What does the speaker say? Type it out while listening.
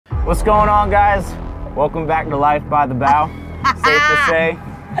What's going on, guys? Welcome back to Life by the Bow. Safe to say,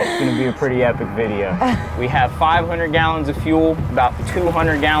 it's gonna be a pretty epic video. We have 500 gallons of fuel, about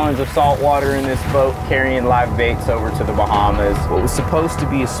 200 gallons of salt water in this boat, carrying live baits over to the Bahamas. What was supposed to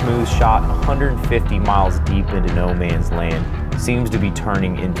be a smooth shot 150 miles deep into no man's land seems to be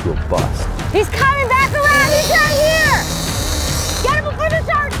turning into a bust. He's coming back around, he's right here! Get him before the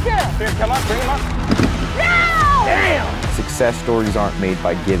sharks do! Here, come up, bring him up. No! Damn! Success stories aren't made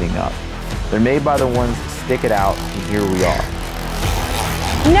by giving up. They're made by the ones that stick it out, and here we are.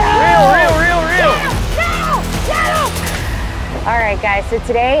 No! Real! No! No! All right, guys, so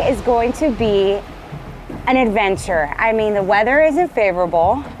today is going to be an adventure. I mean, the weather isn't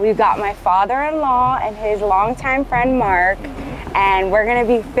favorable. We've got my father-in-law and his longtime friend, Mark, and we're gonna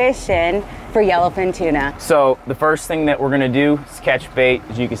be fishing for yellowfin tuna. So the first thing that we're gonna do is catch bait.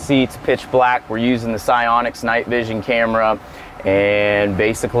 As you can see, it's pitch black. We're using the Psionics night vision camera, and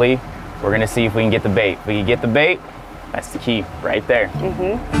basically, we're gonna see if we can get the bait. If we can get the bait, that's the key right there.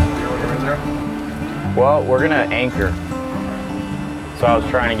 Well, we're gonna anchor. So I was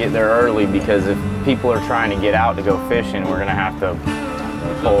trying to get there early because if people are trying to get out to go fishing, we're gonna have to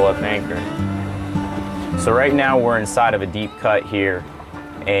pull up anchor. So right now we're inside of a deep cut here,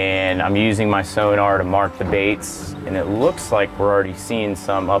 and I'm using my sonar to mark the baits, and it looks like we're already seeing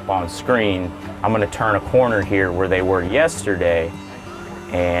some up on screen. I'm gonna turn a corner here where they were yesterday,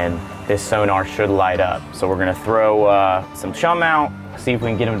 and this sonar should light up. So we're gonna throw some chum out, see if we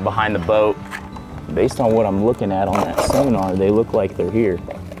can get them behind the boat. Based on what I'm looking at on that sonar, they look like they're here.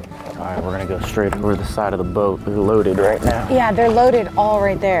 All right, we're gonna go straight over the side of the boat. They're loaded right now. Yeah, they're loaded all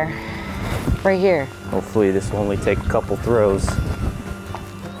right there, right here. Hopefully this will only take a couple throws.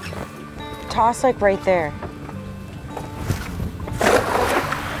 Toss like right there.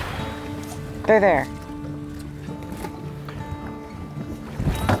 They're there.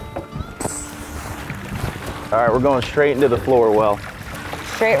 All right, we're going straight into the floor well.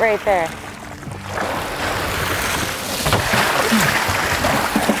 Straight right there.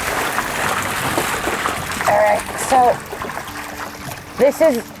 All right, so this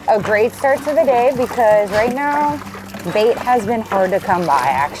is a great start to the day because right now, bait has been hard to come by,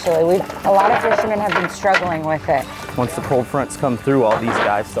 actually. A lot of fishermen have been struggling with it. Once the cold fronts come through, all these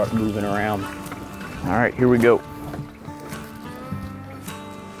guys start moving around. All right, here we go.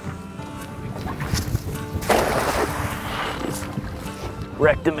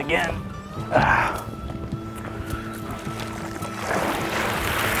 Wrecked him again. Ah.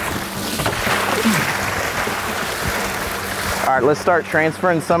 All right, let's start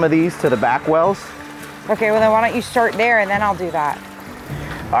transferring some of these to the back wells. Okay, well then why don't you start there and then I'll do that.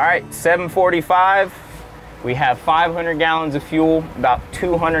 All right, 7:45. We have 500 gallons of fuel, about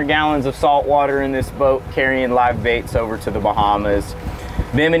 200 gallons of salt water in this boat, carrying live baits over to the Bahamas.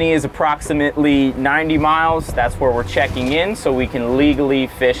 Bimini is approximately 90 miles. That's where we're checking in so we can legally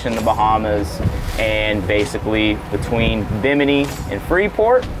fish in the Bahamas. And basically between Bimini and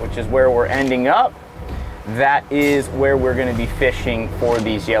Freeport, which is where we're ending up, that is where we're gonna be fishing for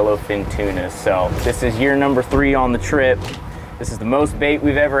these yellowfin tunas. So this is year number 3 on the trip. This is the most bait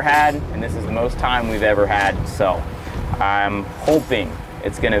we've ever had, and this is the most time we've ever had. So I'm hoping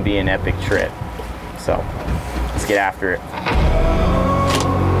it's gonna be an epic trip. So let's get after it.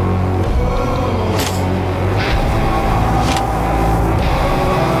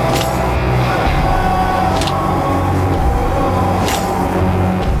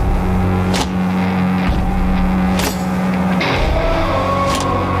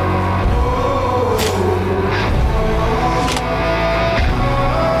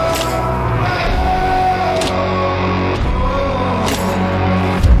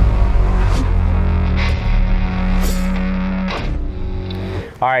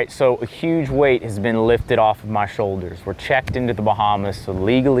 All right, so a huge weight has been lifted off of my shoulders. We're checked into the Bahamas, so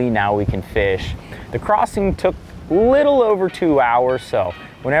legally now we can fish. The crossing took a little over 2 hours, so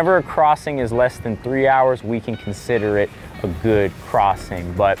whenever a crossing is less than 3 hours, we can consider it a good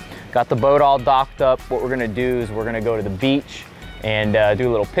crossing. But got the boat all docked up. What we're gonna do is we're gonna go to the beach and do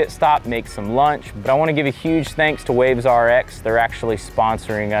a little pit stop, make some lunch. But I wanna give a huge thanks to Waves RX. They're actually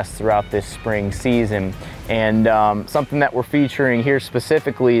sponsoring us throughout this spring season. And something that we're featuring here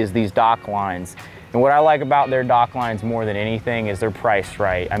specifically is these dock lines. And what I like about their dock lines more than anything is they're priced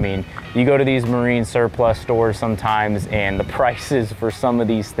right. I mean, you go to these marine surplus stores sometimes and the prices for some of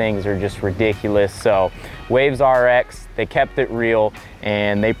these things are just ridiculous. So Waves RX, they kept it real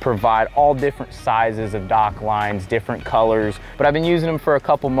and they provide all different sizes of dock lines, different colors. But I've been using them for a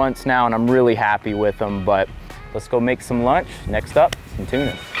couple months now and I'm really happy with them. But let's go make some lunch. Next up, some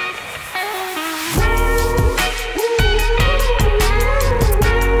tuna.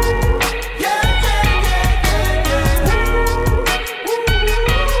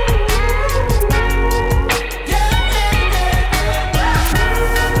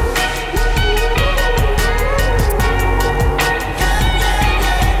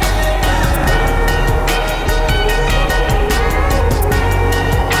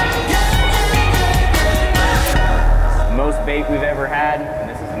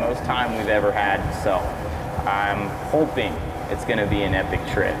 hoping it's gonna be an epic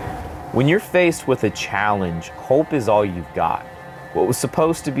trip. When you're faced with a challenge, hope is all you've got. What was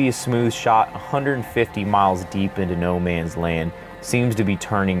supposed to be a smooth shot 150 miles deep into no man's land seems to be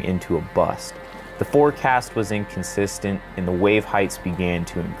turning into a bust. The forecast was inconsistent and the wave heights began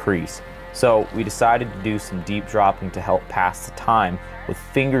to increase. So we decided to do some deep dropping to help pass the time, with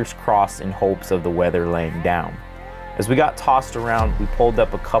fingers crossed in hopes of the weather laying down. As we got tossed around, we pulled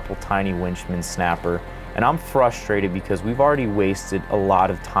up a couple tiny winchman snapper, and I'm frustrated because we've already wasted a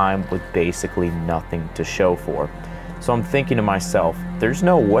lot of time with basically nothing to show for. So I'm thinking to myself, there's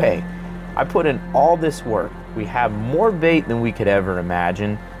no way. I put in all this work. We have more bait than we could ever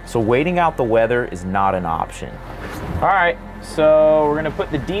imagine, so waiting out the weather is not an option. All right, so we're gonna put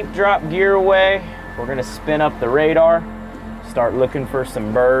the deep drop gear away. We're gonna spin up the radar, start looking for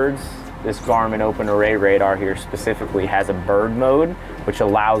some birds. This Garmin Open Array radar here specifically has a bird mode, which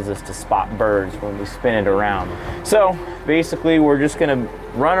allows us to spot birds when we spin it around. So basically, we're just gonna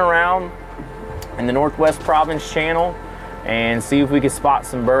run around in the Northwest Province channel and see if we can spot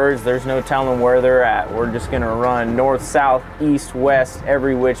some birds. There's no telling where they're at. We're just gonna run north, south, east, west,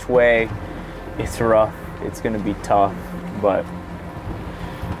 every which way. It's rough, it's gonna be tough, but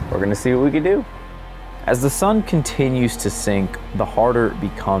we're gonna see what we can do. As the sun continues to sink, the harder it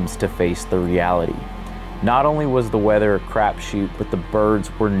becomes to face the reality. Not only was the weather a crapshoot, but the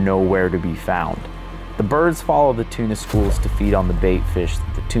birds were nowhere to be found. The birds follow the tuna schools to feed on the bait fish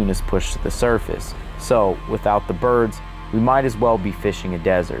that the tunas push to the surface. So, without the birds, we might as well be fishing a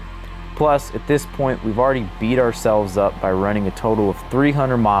desert. Plus, at this point, we've already beat ourselves up by running a total of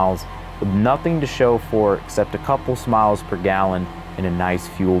 300 miles with nothing to show for except a couple miles per gallon and a nice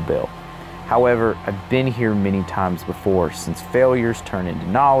fuel bill. However, I've been here many times before, since failures turn into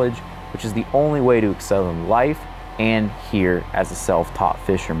knowledge, which is the only way to excel in life and here as a self-taught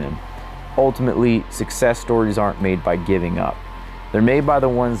fisherman. Ultimately, success stories aren't made by giving up. They're made by the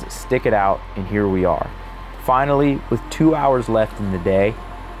ones that stick it out, and here we are. Finally, with 2 hours left in the day,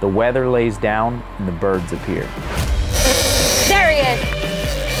 the weather lays down and the birds appear. There he is.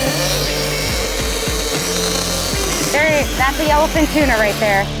 There he is. That's a yellowfin tuna right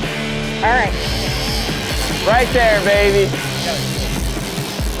there. All right. Right there, baby.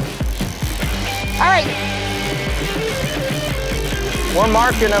 All right. We're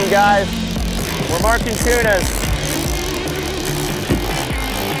marking them, guys. We're marking tunas.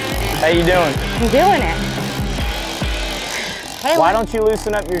 How you doing? I'm doing it. Hey, why don't you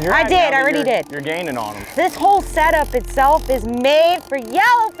loosen up your drag? I did, I already did. You're gaining on them. This whole setup itself is made for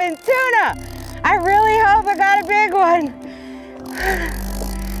yellowfin tuna. I really hope I got a big one.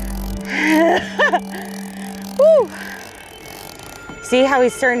 Woo. See how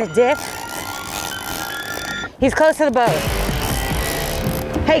he's starting to dip? He's close to the boat.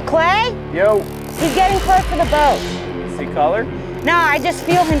 Hey, Clay? Yo. He's getting close to the boat. See color? No, I just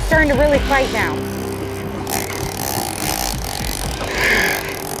feel him starting to really fight now.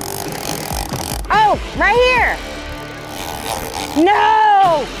 Oh, right here.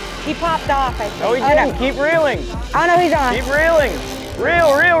 No! He popped off, I think. No, he didn't. No. Keep reeling. Oh, no, he's on. Keep reeling.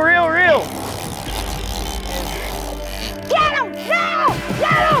 Reel, reel, reel, reel. Get him! No!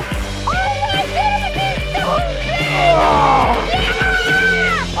 Get him! Oh, my goodness, he's so big! Oh.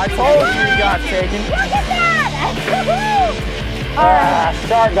 Yeah! I told you he got taken. Look at that!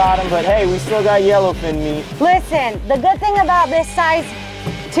 Shark got him, but hey, we still got yellowfin meat. Listen, the good thing about this size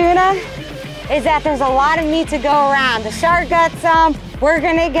tuna is that there's a lot of meat to go around. The shark got some, we're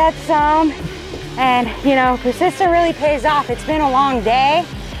gonna get some, and you know, persistence really pays off. It's been a long day,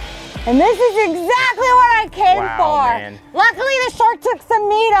 and this is exactly what I came for. Man. Luckily, the shark took some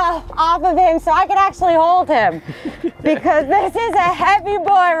meat off of him so I could actually hold him, because this is a heavy boy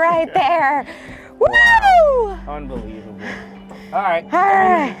right there. Woo! Unbelievable. All right. All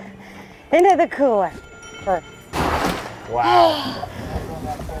right, into the cooler. Wow.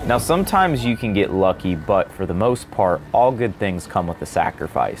 Now sometimes you can get lucky, but for the most part, all good things come with a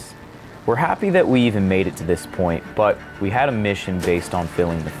sacrifice. We're happy that we even made it to this point, but we had a mission based on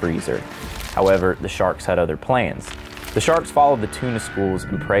filling the freezer. However, the sharks had other plans. The sharks follow the tuna schools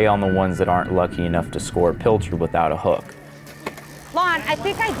and prey on the ones that aren't lucky enough to score a pilcher without a hook. Lon, I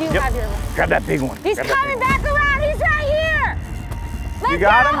think I do have your... Grab that big one. He's coming back around, he's right here! Let's You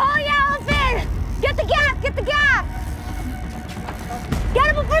got him? Oh, yellowfin! Get the gap, get the gap! Get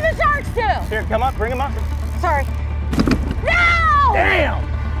him before the sharks do! Here, come up, bring him up. Sorry. No! Damn!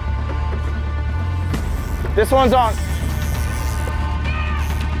 This one's on.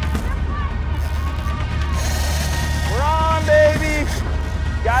 We're on, baby!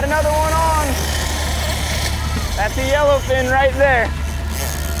 Got another one on. That's a yellowfin right there.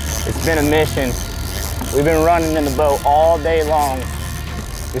 It's been a mission. We've been running in the boat all day long,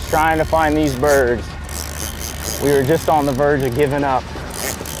 just trying to find these birds. We were just on the verge of giving up.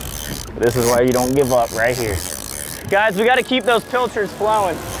 This is why you don't give up right here. Guys, we gotta keep those pilchards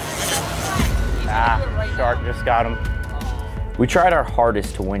flowing. Ah, shark just got him. We tried our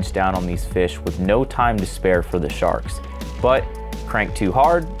hardest to winch down on these fish with no time to spare for the sharks. But crank too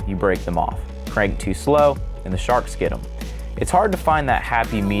hard, you break them off. Crank too slow, and the sharks get them. It's hard to find that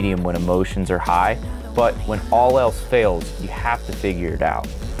happy medium when emotions are high, but when all else fails, you have to figure it out.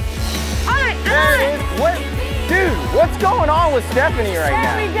 There it is. What? Dude, what's going on with Stephanie right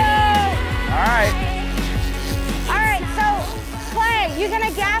now? There we go. All right. All right, so Clay, you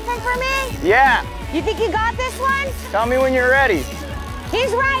gonna gaff him for me? Yeah. You think you got this one? Tell me when you're ready.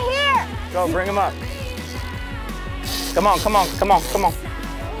 He's right here. Go, bring him up. Come on, come on, come on, come on.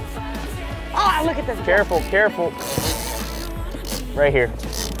 Oh, look at this. Careful, careful. Right here.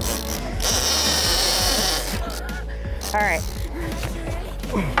 All right.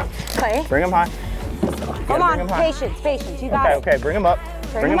 Clay. Bring him high. Come on, patience, patience. You got it. Okay, bring him up.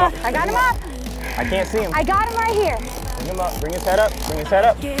 Bring him up. I got him up. I can't see him. I got him right here. Bring him up. Bring his head up. Bring his head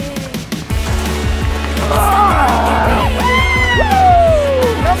up.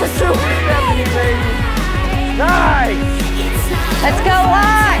 Number 2 for Stephanie, baby. Nice. Let's go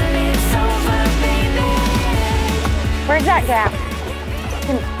on. Where's that gap?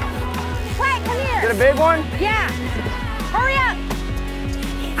 Clay, come here. Is it a big one? Yeah. Hurry up.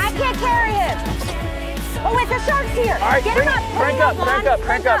 I can't carry him. Oh wait, the shark's here. All right, get him up. Crank up, crank up,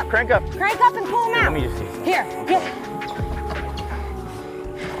 crank up, crank up. Crank up and pull him out. Let me just see. Here, get.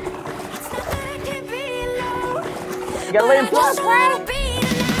 You gotta lay him flat. Go, Clay.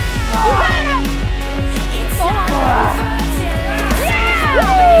 You got him. Oh my God. Yeah!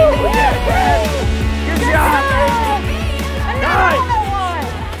 Good job, Another one.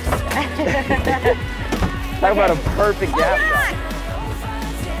 Talk about a perfect gap shot.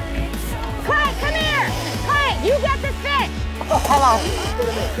 Clay, come here. Clay, you get this fish. Hold on.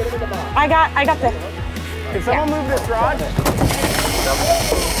 I got the. Can someone move this rod?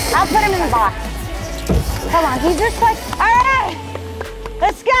 I'll put him in the box. Hold on, he's just like, all right,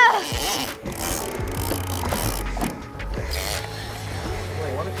 let's go.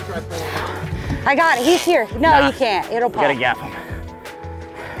 Wait, why don't you try pulling him? I got it, he's here. No, Nah. you can't, it'll pop. Gotta gap him.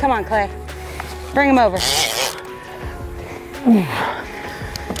 Come on, Clay. Bring him over.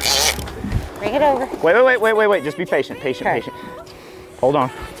 Bring it over. Wait. Just be patient, patient, Okay. patient. Hold on.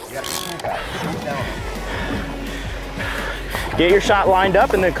 Get your shot lined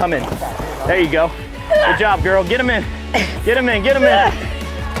up and then come in. There you go. Good job, girl. Get him in. Get him in, get him in.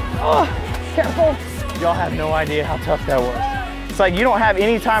 Oh, careful. Y'all have no idea how tough that was. It's like you don't have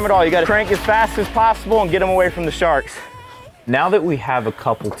any time at all. You gotta crank as fast as possible and get them away from the sharks. Now that we have a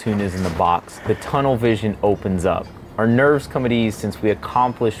couple tunas in the box, the tunnel vision opens up. Our nerves come at ease since we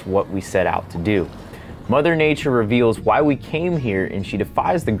accomplished what we set out to do. Mother Nature reveals why we came here, and she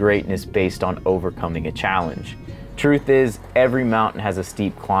defies the greatness based on overcoming a challenge. Truth is, every mountain has a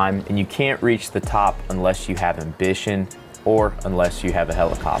steep climb, and you can't reach the top unless you have ambition or unless you have a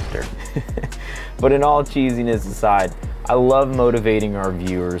helicopter. But in all cheesiness aside, I love motivating our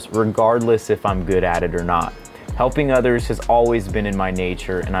viewers regardless if I'm good at it or not. Helping others has always been in my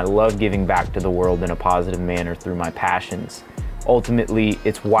nature, and I love giving back to the world in a positive manner through my passions. Ultimately,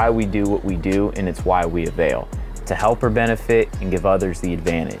 it's why we do what we do, and it's why we Avail, to help or benefit and give others the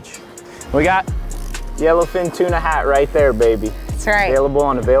advantage. We got yellowfin tuna hat right there, baby. That's right. Available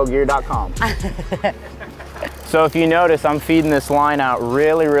on availgear.com. So if you notice, I'm feeding this line out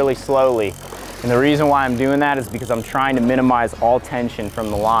really, really slowly. And the reason why I'm doing that is because I'm trying to minimize all tension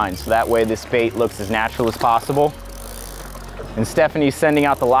from the line. So that way this bait looks as natural as possible. And Stephanie's sending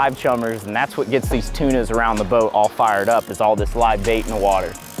out the live chummers, and that's what gets these tunas around the boat all fired up, is all this live bait in the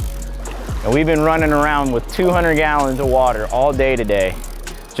water. And we've been running around with 200 gallons of water all day today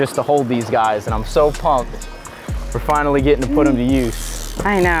just to hold these guys, and I'm so pumped we're finally getting to put them to use.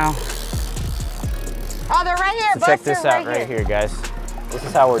 I know. Oh, they're right here, So check this out right here, guys. This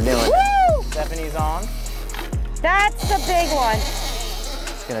is how we're doing. Woo! Stephanie's on. That's the big one.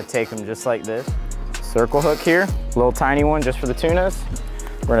 Just gonna take them just like this. Circle hook here, little tiny one just for the tunas.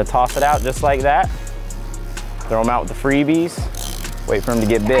 We're gonna toss it out just like that. Throw them out with the freebies. Wait for them to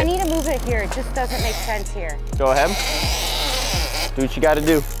get I bit. need to move it here. It just doesn't make sense here. Go ahead. Do what you gotta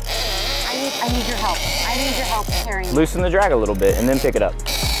do. I need your help. I need your help carrying it. Loosen the drag a little bit and then pick it up.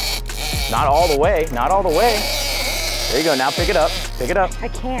 Not all the way, not all the way. There you go, now pick it up, pick it up. I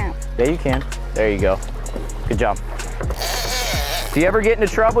can't. Yeah, you can. There you go. Good job. If you ever get into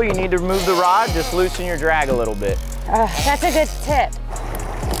trouble, you need to remove the rod, just loosen your drag a little bit. That's a good tip.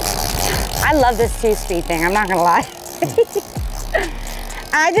 I I love this 2-speed thing, I'm not gonna lie.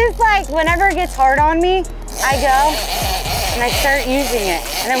 I just like, whenever it gets hard on me, I go and I start using it.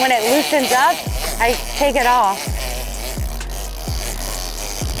 And then when it loosens up, I take it off.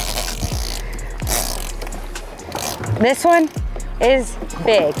 This one is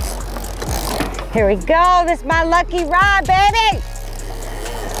big. Here we go, this is my lucky rod, baby.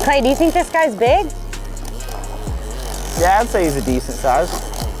 Clay, do you think this guy's big? Yeah, I'd say he's a decent size.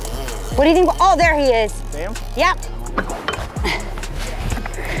 What do you think? Oh, there he is. Damn. Yep.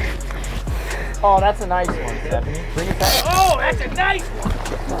 Oh, that's a nice one, Stephanie. Bring it back. Oh, that's a nice one.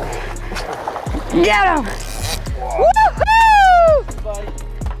 Get him. Woohoo!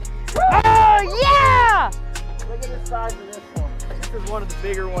 Oh, yeah! Look at the size of this one. This is one of the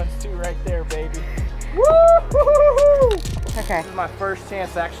bigger ones too, right there, baby. Woo! Okay. This is my first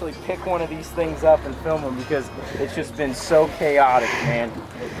chance to actually pick one of these things up and film them because it's just been so chaotic, man.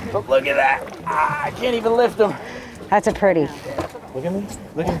 But look at that. Ah, I can't even lift them. That's a pretty. Look at me.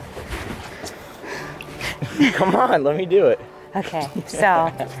 Look at me. Come on, let me do it. Okay, so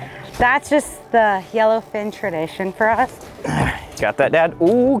that's just the yellowfin tradition for us. Got that, Dad?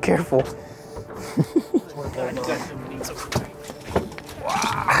 Ooh, careful.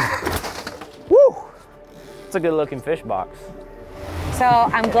 Woo! It's a good looking fish box. So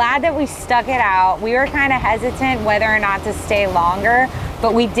I'm glad that we stuck it out. We were kind of hesitant whether or not to stay longer,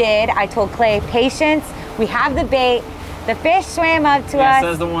 but we did. I told Clay, patience, we have the bait. The fish swam up to us.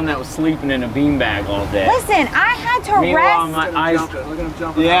 Says the one that was sleeping in a beanbag all day. Listen, I had to Meanwhile, rest. my eyes,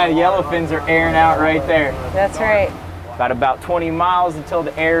 yeah, yellowfins are airing out right there. That's right. Got about 20 miles until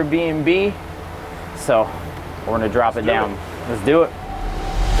the Airbnb. So we're gonna drop it down. Let's do it.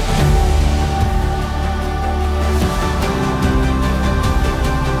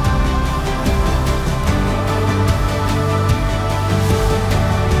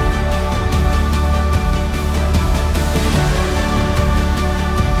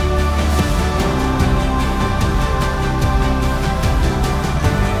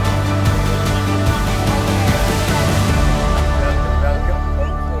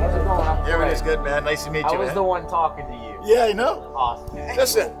 Good, man. Nice to meet you. I was man. the one talking to you. Yeah, I know. Awesome.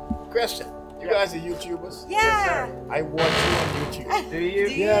 Listen, question. You guys are YouTubers? Yeah. Yes, sir. I watch you on YouTube. Do you?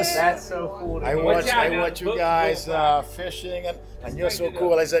 Yes. That's so cool to I me. watch you guys fishing, and you're so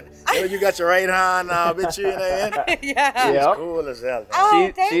cool. I said, you got your right hand bitch you in there. Yeah. She's Yep. cool as hell. Man.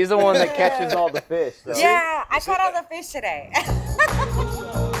 Oh, thank She's the one that you. catches all the fish. So. Yeah, I caught all the fish today.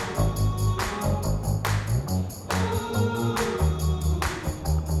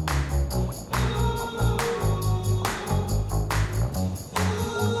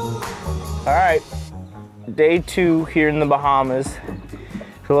 All right, day 2 here in the Bahamas.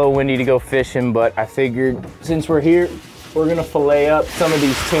 It's a little windy to go fishing, but I figured since we're here, we're gonna fillet up some of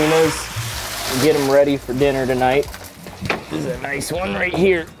these tunas and get them ready for dinner tonight. This is a nice one right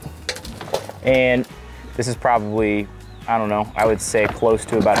here. And this is probably, I don't know, I would say close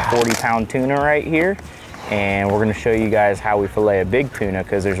to about a 40-pound tuna right here. And we're gonna show you guys how we fillet a big tuna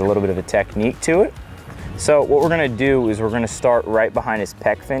because there's a little bit of a technique to it. So what we're gonna do is we're gonna start right behind his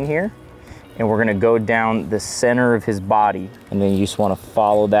pec fin here. And we're gonna go down the center of his body. And then you just wanna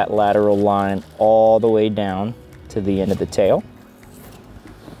follow that lateral line all the way down to the end of the tail.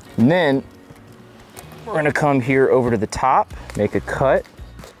 And then we're gonna come here over to the top, make a cut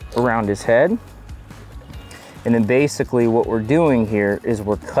around his head. And then basically what we're doing here is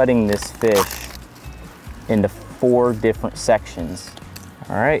we're cutting this fish into 4 different sections.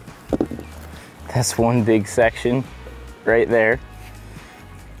 All right, that's one big section right there.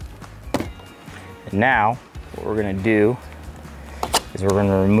 Now, what we're gonna do is we're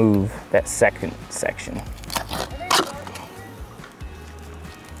gonna remove that second section.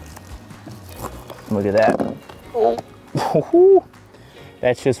 Look at that. Oh,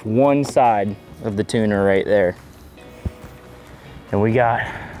 that's just one side of the tuna right there. And we got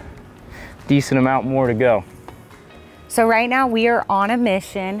a decent amount more to go. So right now we are on a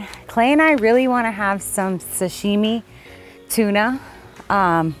mission. Clay and I really want to have some sashimi tuna,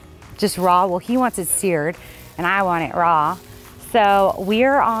 just raw. Well, he wants it seared and I want it raw. So we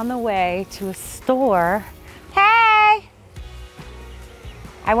are on the way to a store. Hey!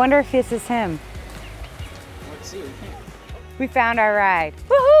 I wonder if this is him. Let's see. We found our ride.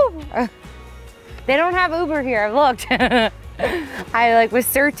 Woohoo! They don't have Uber here, I've looked. I was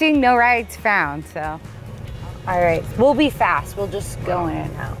searching, no rides found, so. All right, we'll be fast. We'll just go in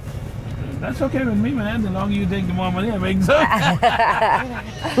and out. That's okay with me, man. The longer you take, the more money I make. So.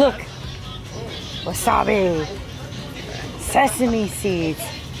 Look, wasabi, sesame seeds.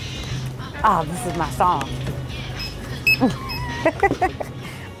 Oh, this is my song.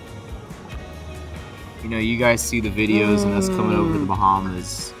 You know, you guys see the videos and us coming over to the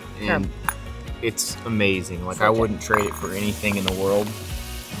Bahamas, and it's amazing. Like, I wouldn't trade it for anything in the world,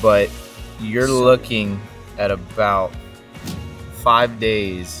 but you're looking at about 5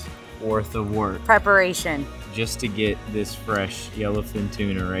 days worth of work. Preparation. Just to get this fresh yellowfin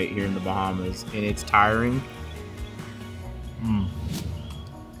tuna right here in the Bahamas, and it's tiring.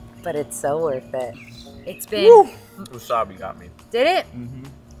 But it's so worth it. It's been... Wasabi got me. Did it?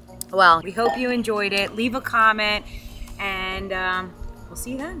 Well, we hope you enjoyed it. Leave a comment, and we'll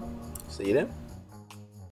see you then. See you then.